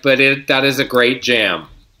music, but that is a great jam.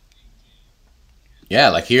 Yeah,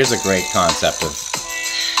 like here's a great concept of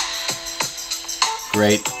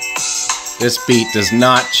great. This beat does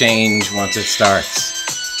not change once it starts.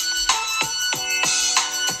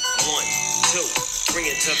 1, 2, bring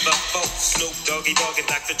it to the folk. Snoop Doggy Dogg and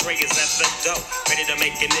Dr. Dre is at the door, ready to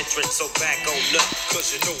make an entrance. So back on up,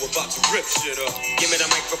 'cause you know we're about to rip shit up. Give me the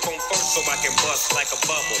microphone first so I can bust like a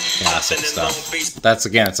bubble. Classic stuff. That's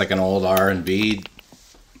again, it's like an old R&B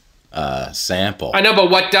sample. I know, but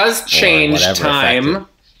what does change time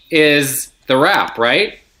is the rap,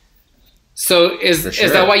 right? So is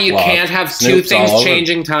that why you can't have Snoop's two things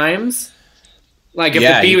changing times? Like if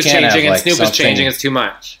the beat was changing and Snoop was changing, it's too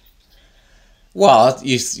much. Well,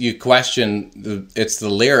 you question it's the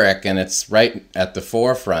lyric and it's right at the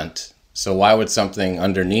forefront. So why would something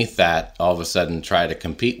underneath that all of a sudden try to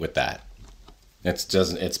compete with that?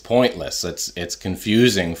 It's pointless. It's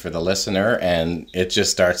confusing for the listener, and it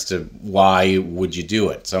just starts to, why would you do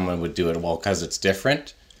it? Someone would do it, well, because it's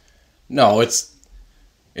different. No,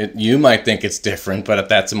 you might think it's different, but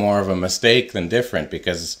that's more of a mistake than different,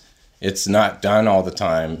 because it's not done all the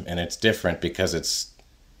time, and it's different because it's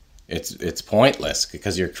pointless,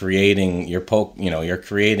 because you're creating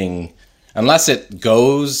unless it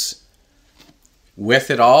goes with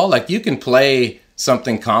it all. Like, you can play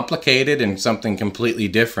something complicated and something completely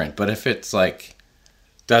different, but if it's like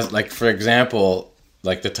for example,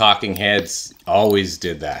 like the Talking Heads always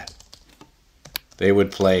did that. They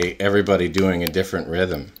would play everybody doing a different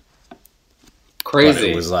rhythm. Crazy. But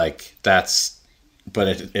it was like,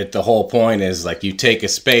 the whole point is, like, you take a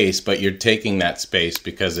space, but you're taking that space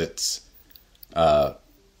because it's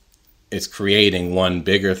creating one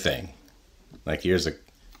bigger thing. Like, here's a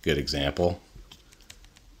good example.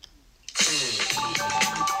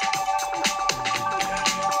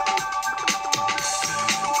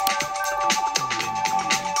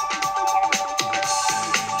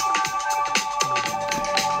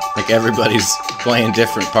 Like, everybody's playing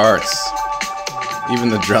different parts. Even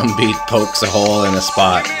the drum beat pokes a hole in a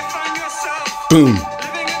spot. Boom.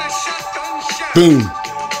 Boom.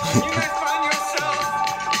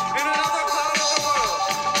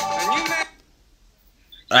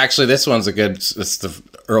 Actually, this one's it's the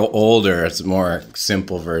older, it's a more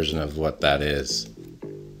simple version of what that is.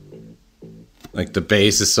 Like, the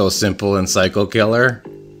bass is so simple in Psycho Killer.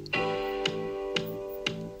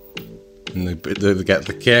 And they get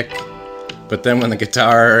the kick. But then when the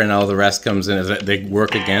guitar and all the rest comes in, they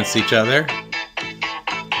work against each other.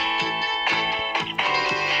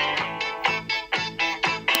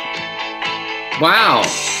 Wow.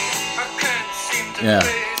 Yeah.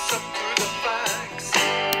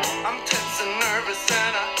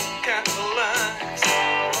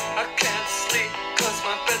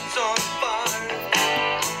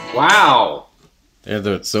 Wow.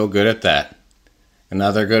 They're so good at that.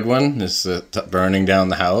 Another good one is Burning Down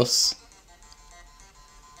the House.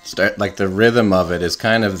 Like, the rhythm of it is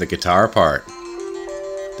kind of the guitar part.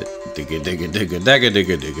 Digga digga digga digga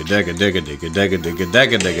digga digga digga digga digga digga digga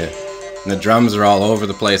digga digga. And the drums are all over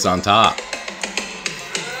the place on top.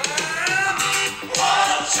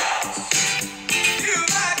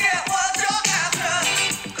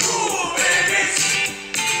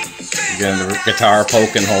 Again, the guitar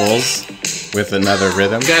poking holes with another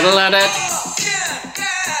rhythm. Gotta let it.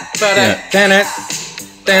 Dan it.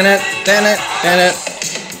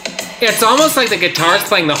 It's almost like the guitar's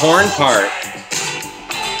playing the horn part.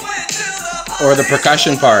 Or the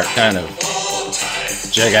percussion part, kind of.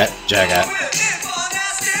 Jagga, jagga.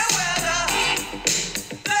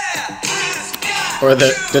 Or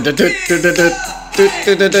the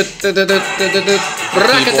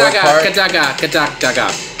keyboard part.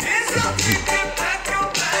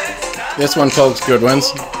 This one, folks, good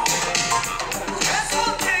ones.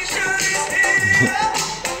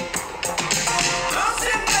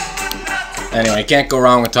 Anyway, can't go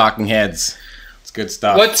wrong with Talking Heads. It's good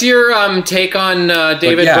stuff. What's your take on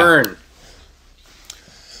David Byrne?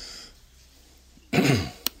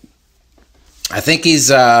 I think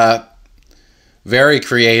he's very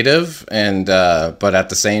creative, and but at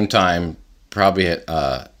the same time, probably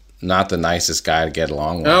not the nicest guy to get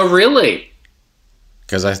along with. Oh, really?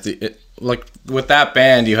 Because like, with that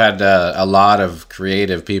band, you had a lot of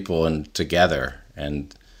creative people together,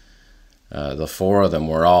 and the four of them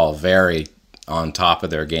were all very on top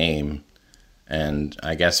of their game. And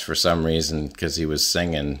I guess for some reason, because he was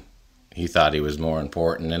singing, he thought he was more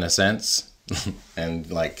important in a sense, and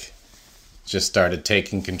like just started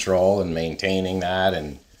taking control and maintaining that.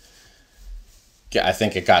 And I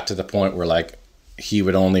think it got to the point where, like, he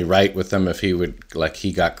would only write with them if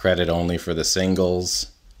he got credit only for the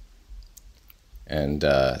singles. And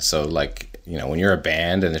so, like, you know, when you're a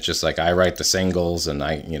band and it's just like, I write the singles and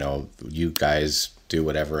you guys do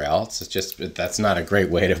whatever else, that's not a great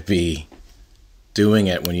way to be doing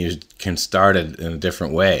it when you can start it in a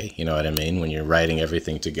different way. You know what I mean? When you're writing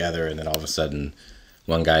everything together and then all of a sudden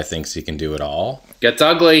one guy thinks he can do it all. Gets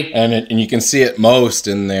ugly. And you can see it most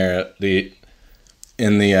in their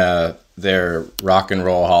Rock and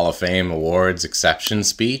Roll Hall of Fame Awards acceptance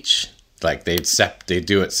speech. Like, they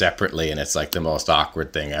do it separately, and it's like the most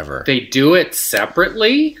awkward thing ever. They do it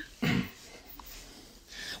separately?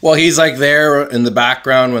 Well, he's like there in the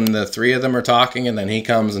background when the three of them are talking, and then he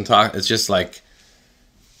comes and talks. It's just like,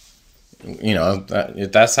 you know,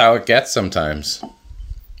 that's how it gets sometimes.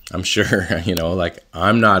 I'm sure, like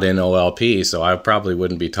I'm not in OLP, so I probably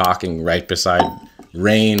wouldn't be talking right beside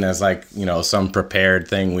Rain as like, some prepared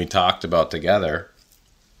thing we talked about together.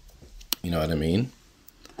 You know what I mean?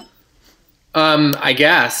 I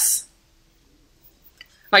guess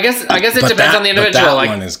it depends on the individual. But that like,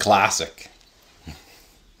 one is classic.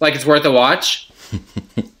 Like it's worth a watch.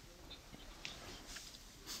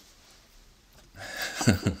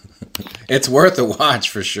 It's worth a watch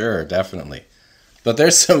for sure, definitely. But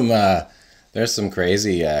there's some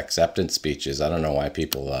crazy acceptance speeches. I don't know why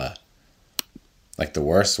people like the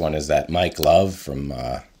worst one is that Mike Love from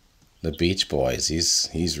the Beach Boys.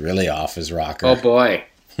 He's really off his rocker. Oh boy.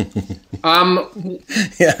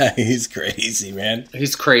 Yeah, he's crazy, man.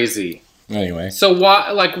 He's crazy. Anyway. So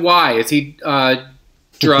why is he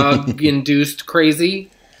drug induced crazy?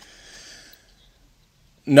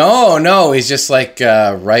 No, he's just like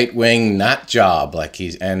right wing nut job, like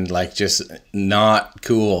just not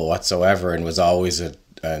cool whatsoever, and was always a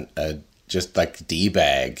just like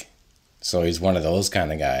D-bag. So he's one of those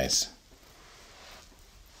kind of guys.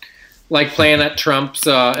 Like playing at Trump's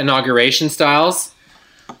inauguration styles?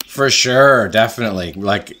 For sure, definitely.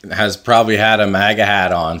 Like has probably had a MAGA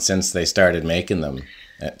hat on since they started making them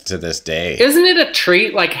to this day. Isn't it a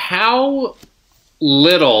treat? Like how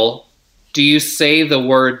little do you say the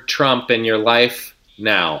word Trump in your life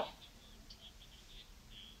now?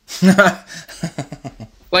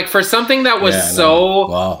 Like for something that was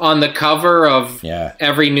on the cover of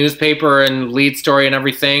every newspaper and lead story and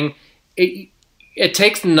everything, it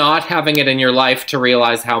takes not having it in your life to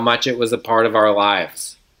realize how much it was a part of our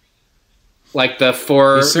lives. Like the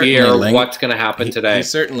 4-year what's going to happen today. He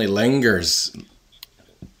certainly lingers.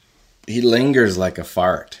 He lingers like a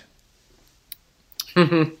fart.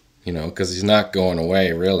 Because he's not going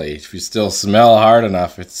away, really. If you still smell hard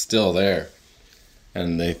enough, it's still there.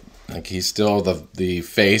 And he's still the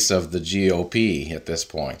face of the GOP at this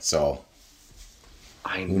point, so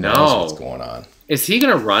who knows what's going on. Is he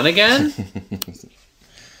going to run again?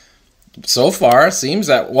 So far, it seems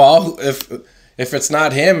that, if it's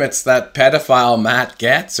not him, it's that pedophile Matt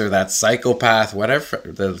Getz or that psychopath, whatever,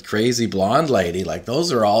 the crazy blonde lady. Like,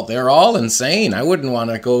 they're all insane. I wouldn't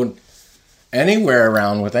want to go anywhere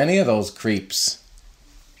around with any of those creeps.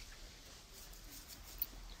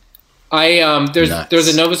 There's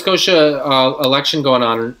a Nova Scotia election going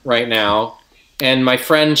on right now, and my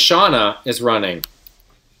friend Shauna is running,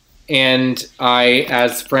 and I,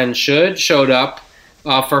 as friend showed up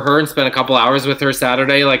for her and spent a couple hours with her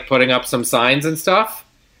Saturday, like putting up some signs and stuff.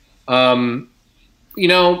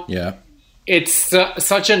 It's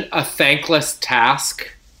such a thankless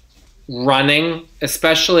task running,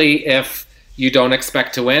 especially if you don't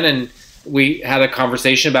expect to win. And we had a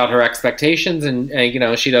conversation about her expectations,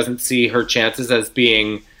 and she doesn't see her chances as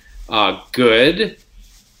being good.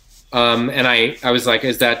 And I was like,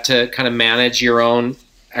 is that to kind of manage your own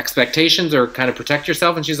expectations or kind of protect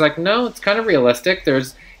yourself? And she's like, no, it's kind of realistic.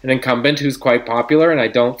 There's an incumbent who's quite popular, and I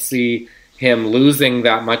don't see him losing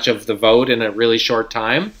that much of the vote in a really short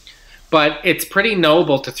time. But it's pretty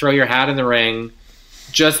noble to throw your hat in the ring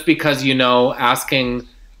just because asking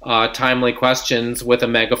timely questions with a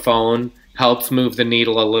megaphone helps move the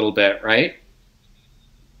needle a little bit, right?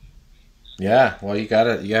 Yeah, well, you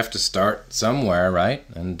have to start somewhere, right?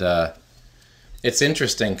 And it's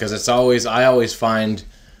interesting because I always find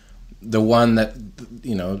the one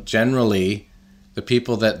that, generally the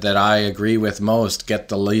people that I agree with most get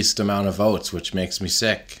the least amount of votes, which makes me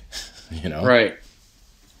sick, Right.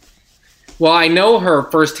 Well, I know her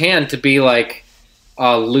firsthand to be like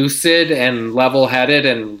lucid and level-headed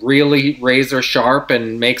and really razor sharp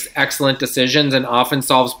and makes excellent decisions and often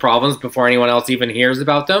solves problems before anyone else even hears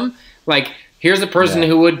about them. Like, here's a person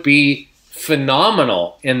who would be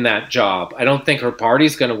phenomenal in that job. I don't think her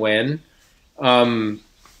party's going to win.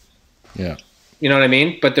 You know what I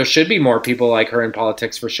mean? But there should be more people like her in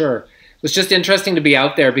politics for sure. It was just interesting to be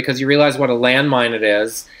out there because you realize what a landmine it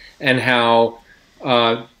is and how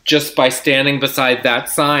just by standing beside that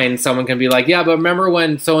sign, someone can be like, yeah, but remember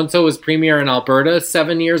when so-and-so was premier in Alberta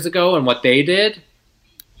 7 years ago and what they did?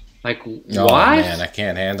 Like, what? Oh, man, I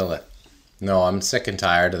can't handle it. No, I'm sick and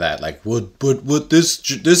tired of that. Like, what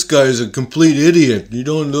this guy's a complete idiot. You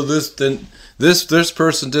don't know this, then this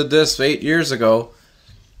person did this 8 years ago.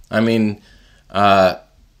 I mean, the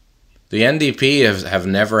NDP have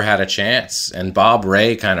never had a chance, and Bob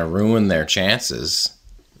Rae kind of ruined their chances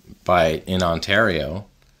in Ontario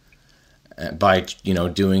by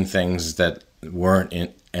doing things that weren't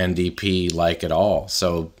in NDP like at all.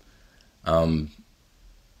 So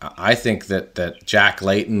I think that Jack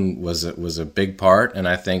Layton was a big part, and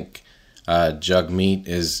I think Jagmeet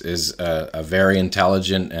is a very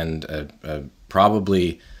intelligent and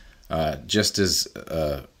probably just as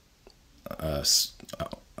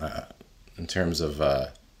in terms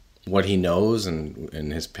of what he knows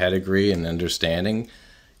and his pedigree and understanding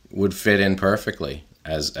would fit in perfectly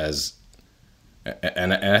as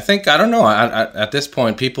and I think, I don't know, at this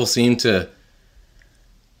point people seem to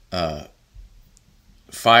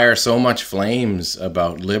fire so much flames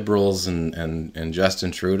about liberals and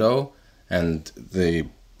Justin Trudeau and the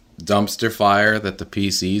dumpster fire that the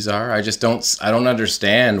PCs are. I don't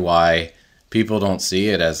understand why people don't see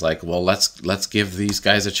it as like, well, let's give these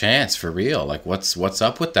guys a chance for real. Like, what's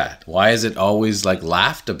up with that? Why is it always like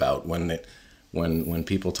laughed about when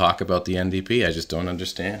people talk about the NDP? I just don't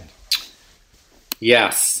understand.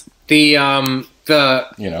 Yes. The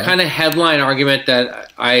kind of headline argument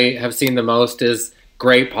that I have seen the most is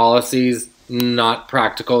great policies, not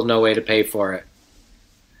practical, no way to pay for it.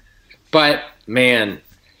 But man,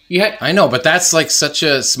 I know, but that's like such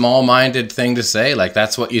a small-minded thing to say. Like,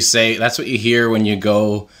 that's what you say. That's what you hear when you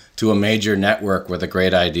go to a major network with a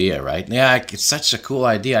great idea, right? Yeah, it's such a cool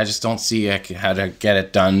idea. I just don't see how to get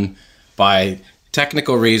it done by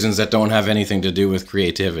technical reasons that don't have anything to do with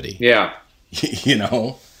creativity. Yeah. You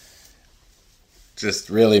know? Just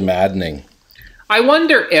really maddening. I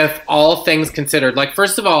wonder if, all things considered, like,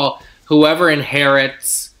 first of all, whoever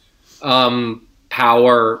inherits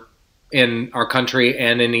power in our country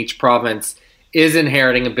and in each province is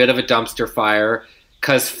inheriting a bit of a dumpster fire,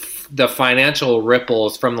 because the financial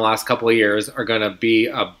ripples from the last couple of years are going to be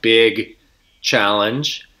a big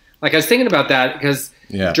challenge. Like, I was thinking about that because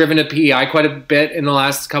I've driven to PEI quite a bit in the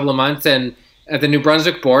last couple of months, and at the New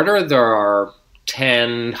Brunswick border, there are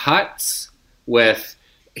 10 huts with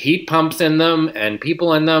heat pumps in them and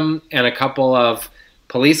people in them and a couple of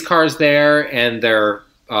police cars there, and they're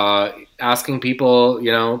asking people,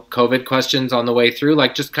 COVID questions on the way through.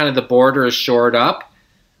 Like, just kind of the border is shored up.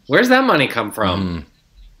 Where's that money come from?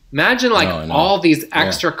 Imagine all these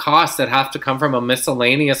extra costs that have to come from a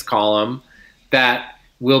miscellaneous column that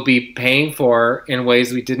we'll be paying for in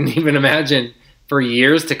ways we didn't even imagine for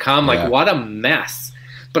years to come. Like, what a mess.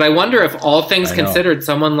 But I wonder if, all things considered,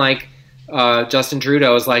 someone like Justin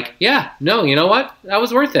Trudeau is like, yeah, no, you know what? That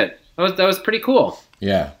was worth it. That was pretty cool.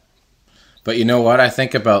 Yeah. But you know what? I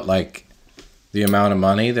think about, like, the amount of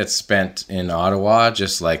money that's spent in Ottawa,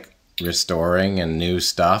 just like restoring and new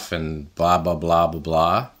stuff and blah, blah, blah, blah,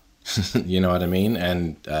 blah. You know what I mean?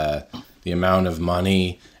 And the amount of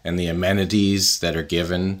money and the amenities that are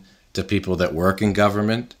given to people that work in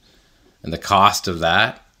government and the cost of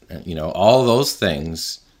that, all those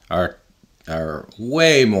things are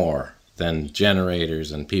way more than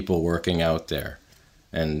generators and people working out there.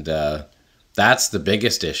 And that's the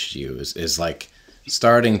biggest issue is like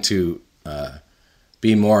starting to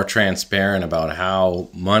be more transparent about how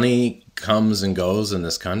money comes and goes in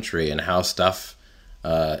this country and how stuff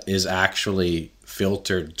is actually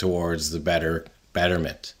filtered towards the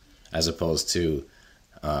betterment, as opposed to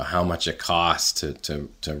how much it costs to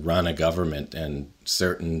run a government and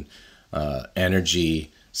certain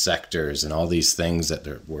energy sectors and all these things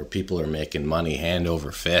where people are making money hand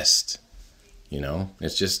over fist.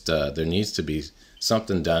 It's just there needs to be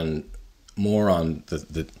something done more on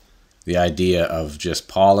the idea of just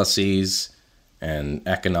policies and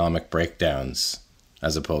economic breakdowns,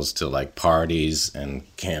 as opposed to like parties and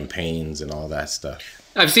campaigns and all that stuff.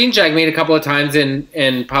 I've seen Jagmeet a couple of times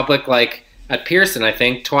in public, like at Pearson, I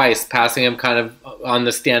think twice, passing him kind of on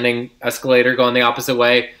the standing escalator going the opposite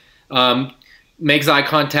way. Makes eye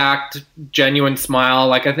contact, genuine smile.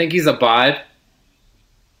 Like, I think he's a bud.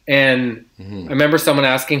 And I remember someone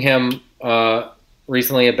asking him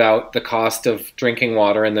recently about the cost of drinking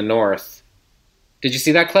water in the north. Did you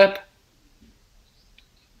see that clip?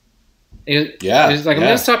 He's like, I'm going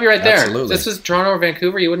to stop you right there. Absolutely. If this was Toronto or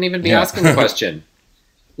Vancouver, you wouldn't even be asking the question,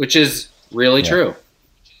 which is really true.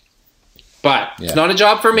 But it's not a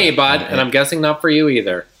job for me, bud, and I'm guessing not for you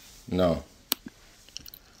either. No,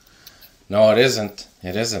 it isn't.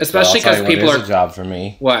 It isn't. Especially because people are... a job for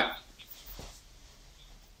me. What?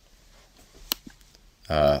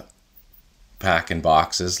 Packing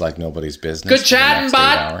boxes like nobody's business. Good chatting,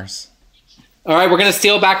 bud. All right, we're going to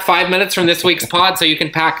steal back 5 minutes from this week's pod so you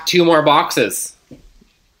can pack 2 more boxes.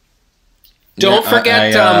 Don't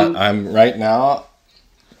forget... I'm right now...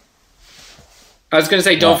 I was going to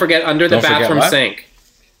say, don't forget under the bathroom sink.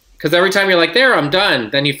 Because every time you're like, there, I'm done.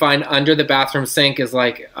 Then you find under the bathroom sink is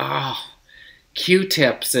like,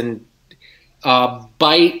 Q-tips and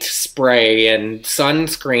bite spray and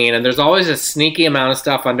sunscreen. And there's always a sneaky amount of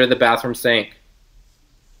stuff under the bathroom sink.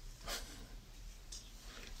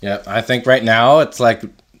 Yeah, I think right now it's like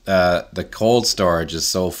the cold storage is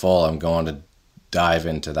so full. I'm going to dive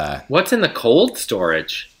into that. What's in the cold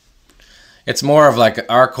storage? It's more of like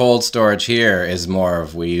our cold storage here is more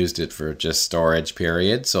of we used it for just storage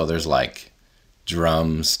period. So there's like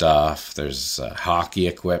drum stuff, there's hockey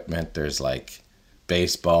equipment, there's like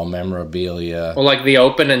baseball memorabilia. Well, like the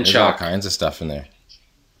open and there's chuck. all kinds of stuff in there.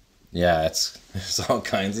 Yeah, there's all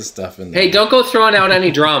kinds of stuff in there. Hey, don't go throwing out any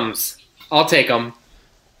drums. I'll take them.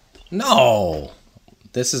 No.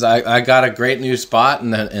 I got a great new spot in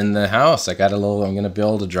the house. I'm going to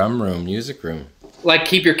build a drum room, music room. Like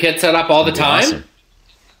keep your kit set up all the time? Awesome.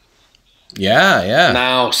 Yeah.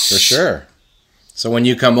 Mouse. For sure. So when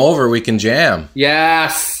you come over, we can jam.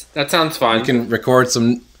 Yes. That sounds fun. We can record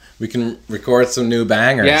some new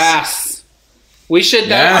bangers. Yes. We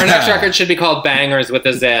should our next record should be called Bangers with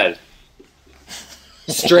a Z.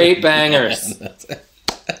 Straight bangers.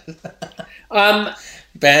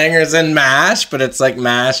 Bangers and MASH, but it's like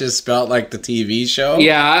MASH is spelt like the TV show.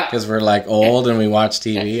 Yeah. Because we're like old and we watch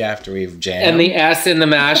TV after we've jammed. And the S in the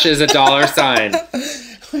MASH is a $sign.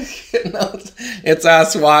 It's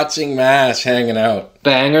us watching MASH, hanging out.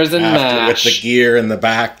 Bangers and MASH. With the gear in the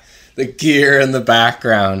back. The gear in the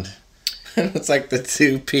background. It's like the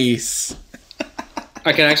two-piece.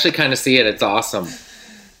 I can actually kind of see it. It's awesome.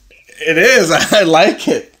 It is. I like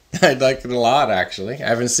it. I like it a lot, actually.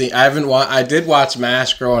 I did watch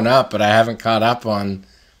MASH growing up, but I haven't caught up on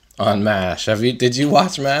MASH. Did you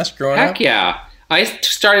watch MASH growing up? Heck yeah. I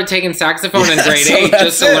started taking saxophone in grade 8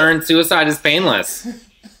 just to learn Suicide is Painless.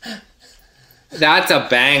 That's a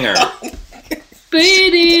banger.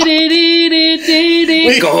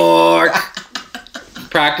 Gork.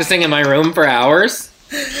 Practicing in my room for hours.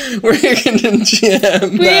 We're going to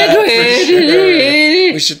jam that for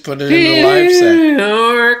sure. We should put it in the live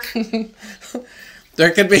set.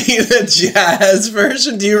 There could be the jazz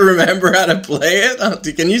version. Do you remember how to play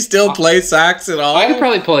it? Can you still play sax at all? I could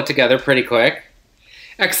probably pull it together pretty quick.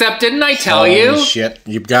 Except, didn't I tell you? Shit,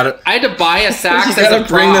 you've got to. I had to buy a sax as a prop. You got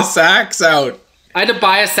to bring the sax out. I had to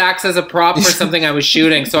buy a sax as a prop for something I was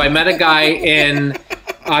shooting. So I met a guy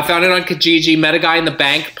I found it on Kijiji, met a guy in the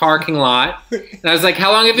bank parking lot. And I was like,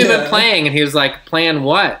 how long have you been playing? And he was like, playing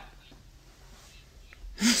what?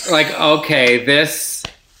 Like, okay, this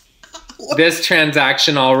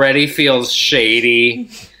transaction already feels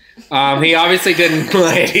shady. He obviously didn't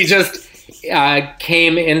play it. He just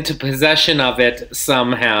came into possession of it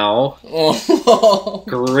somehow. Oh,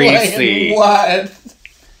 greasy. What?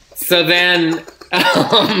 So then...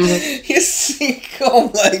 you see,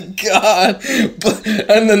 oh my god!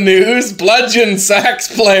 On the news, bludgeon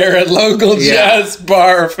sax player at local jazz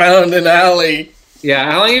bar found in alley.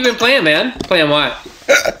 Yeah, how long have you been playing, man? Playing what?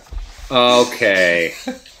 Okay.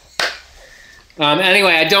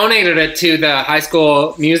 Anyway, I donated it to the high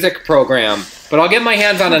school music program, but I'll get my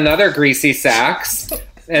hands on another greasy sax,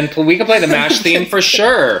 and we can play the MASH theme for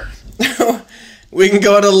sure. We can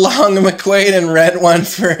go to Long and McQuaid and rent one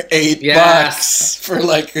for $8 for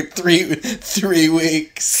like 3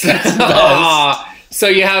 weeks. So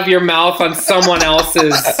you have your mouth on someone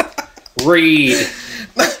else's reed.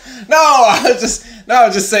 No, I was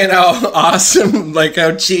just saying how awesome, like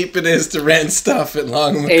how cheap it is to rent stuff at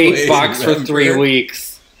Long and McQuaid. $8 for 3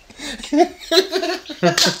 weeks.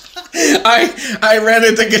 I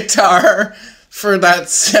rented the guitar for that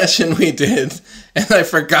session we did. And I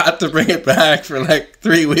forgot to bring it back for like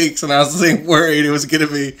 3 weeks, and I was like worried it was gonna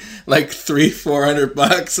be like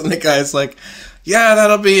 $300-$400, and the guy's like, "Yeah,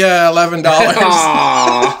 that'll be $11."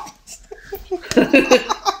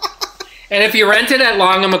 And if you rent it at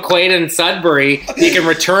Long and McQuaid in Sudbury, you can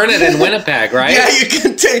return it in Winnipeg, right? Yeah, you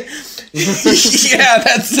can take. Yeah,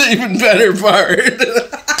 that's the even better part.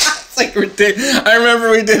 It's like ridiculous. I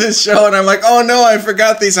remember we did a show and I'm like, oh no, I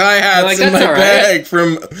forgot these hi-hats in my bag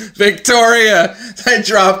from Victoria. I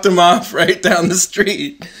dropped them off right down the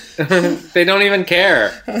street. They don't even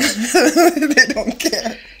care. They don't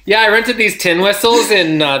care. Yeah, I rented these tin whistles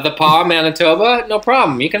in the Paw, Manitoba. No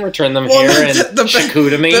problem. You can return them here in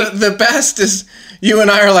Chicoutimi. The best is you and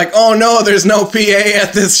I are like, oh no, there's no PA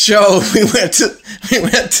at this show. We went to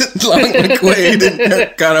Long McQuaid and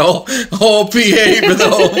got a whole PA for the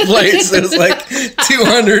whole place. It was like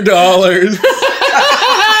 $200.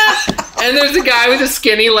 And there's a guy with a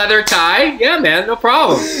skinny leather tie. Yeah, man, no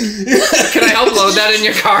problem. Can I help load that in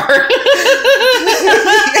your car?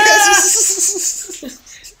 Yes.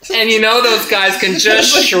 And you know those guys can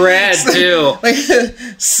just shred too. Like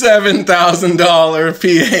 $7,000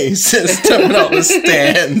 PA system and all the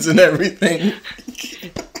stands and everything.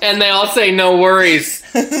 And they all say no worries.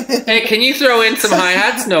 Hey, can you throw in some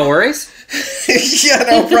hi-hats? No worries. Yeah,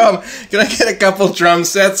 no problem. Can I get a couple drum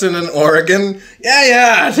sets in an organ?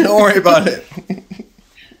 Yeah, don't worry about it.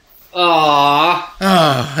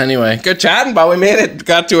 Aww. Anyway, good chatting, but we made it.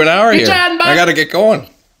 Got to an hour here. Chatting, I gotta get going.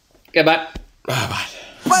 Goodbye. Bye.